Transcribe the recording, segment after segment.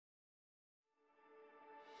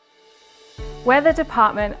We're the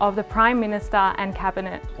department of the Prime Minister and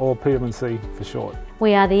Cabinet, or PM&C for short.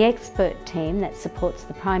 We are the expert team that supports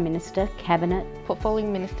the Prime Minister, Cabinet, portfolio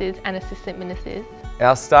ministers and assistant ministers.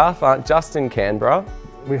 Our staff aren't just in Canberra.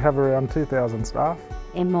 We have around 2,000 staff.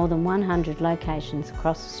 in more than 100 locations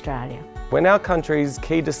across Australia. When our country's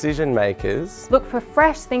key decision makers look for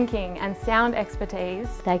fresh thinking and sound expertise,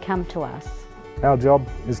 They come to us. Our job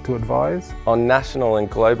is to advise on national and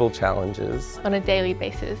global challenges On a daily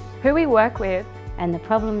basis. who we work with, And the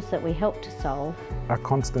problems that we help to solve are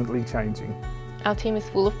constantly changing. Our team is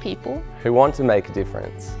full of people. who want to make a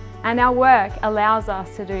difference. and our work allows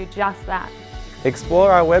us to do just that.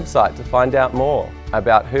 Explore our website to find out more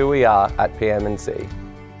about who we are at PM&C.